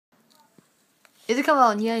Is it come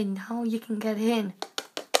on? Yeah, now you can get in.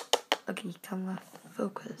 Okay, camera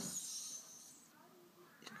focus.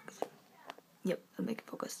 Yep, I'll make it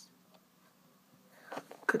focus.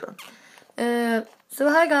 Good one. So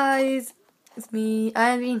hi guys, it's me.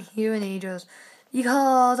 I haven't been here in ages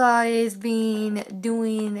because I've been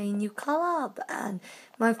doing a new collab and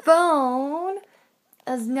my phone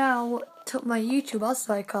has now took my YouTube off,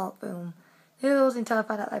 so I can't film videos until I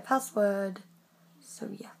find out my password. So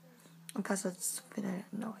yeah, my password's something I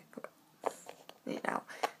don't know. I forgot it now.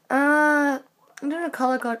 I'm doing a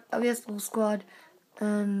collab called Lpswolfsquad.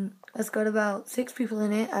 It's got about 6 people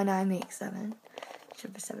in it, and I make 7.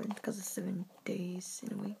 Should be 7 because it's 7 days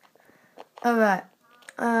in a week. Alright.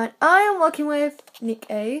 I am working with Nick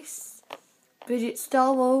Ace, Bridget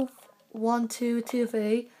Starwolf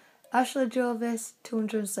 1223, Ashley Jarvis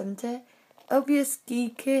 270, Obvious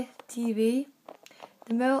Geeky TV,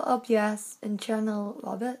 The Mill Obvious, and Channel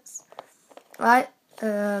Roberts. Right.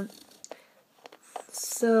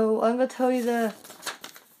 So I'm gonna tell you the.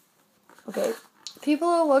 Okay. People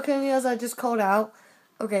who are working with me, as I just called out.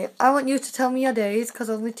 Okay, I want you to tell me your days, because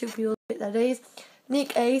only 2 people pick their days.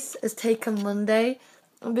 Nick Ace has taken Monday,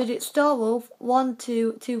 and Bridget Starwolf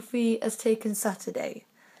 1223 has taken Saturday.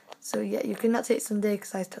 So yeah, you cannot take Sunday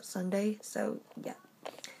because I took Sunday. So yeah.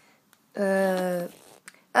 I'm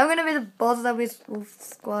gonna be the boss of this Wolf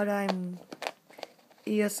Squad. I'm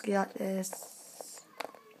husky at this.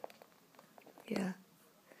 Yeah.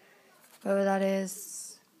 Whoever that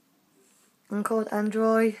is. I'm called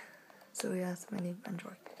Androe. So yeah, that's my name,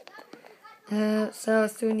 Androe. So I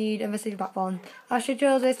still need a message back on. Ashley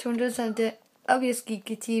Joseph 270, Obvious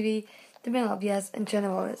Geeky TV, The Mill Obvious, and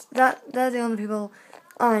Channel Roberts. They're the only people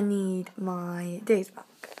I need my days back.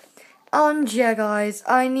 And yeah guys,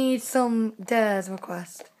 I need some dares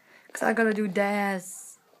request. Because I gotta do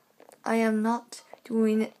dares. I am not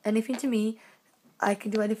doing anything to me. I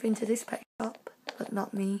can do anything to this pet shop, but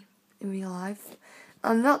not me in real life.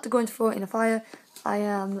 I'm not going to throw it in a fire. I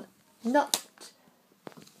am not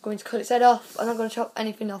going to cut its head off. I'm not going to chop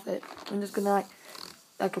anything off it. I'm just going to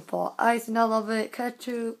I could pour icing all over it,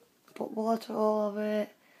 ketchup, put water all over it.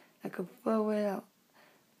 I could throw it out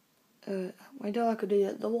my door. I could do it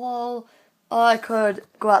at the wall. Or I could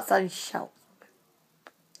go outside and shout.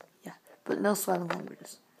 Yeah, but no swearing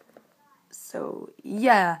languages. So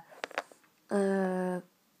yeah, that's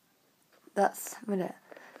it.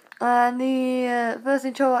 And the first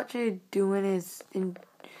intro I'm actually doing is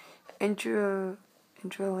intro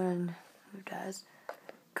and dares.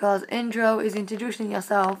 Because intro is introducing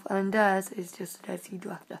yourself and dares is just the dares you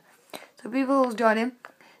do after. So people who's joining,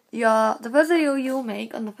 the first video you'll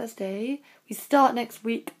make on the first day, we start next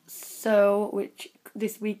week, so which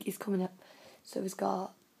this week is coming up. So it's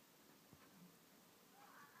got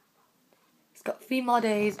 3 more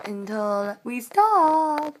days until we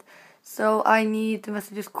start. So I need the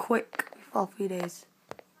messages quick before 3 days.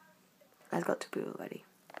 I've got 2 people ready.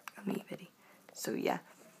 And me ready. So yeah.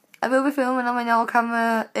 I will be filming on my normal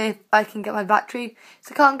camera if I can get my battery.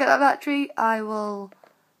 If I can't get that battery, I will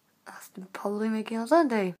have to probably make it on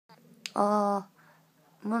Sunday. Or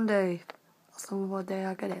Monday. Or some more day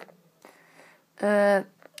I get it.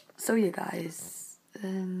 So yeah guys.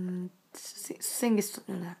 Sing is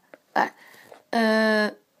something like that.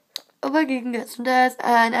 Alright. Hope you can get some dares,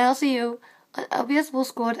 and I'll see you on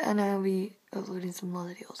Lpswolfsquad, and I'll be uploading some more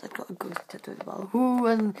videos. I've got a ghost tattoo as well.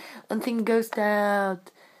 And thing ghost out.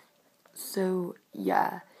 So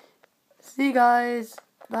yeah. See you guys.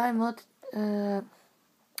 Bye, mod. Oh,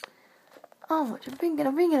 what I'm thinking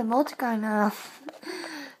a multi guy now.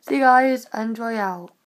 See you guys. Enjoy out.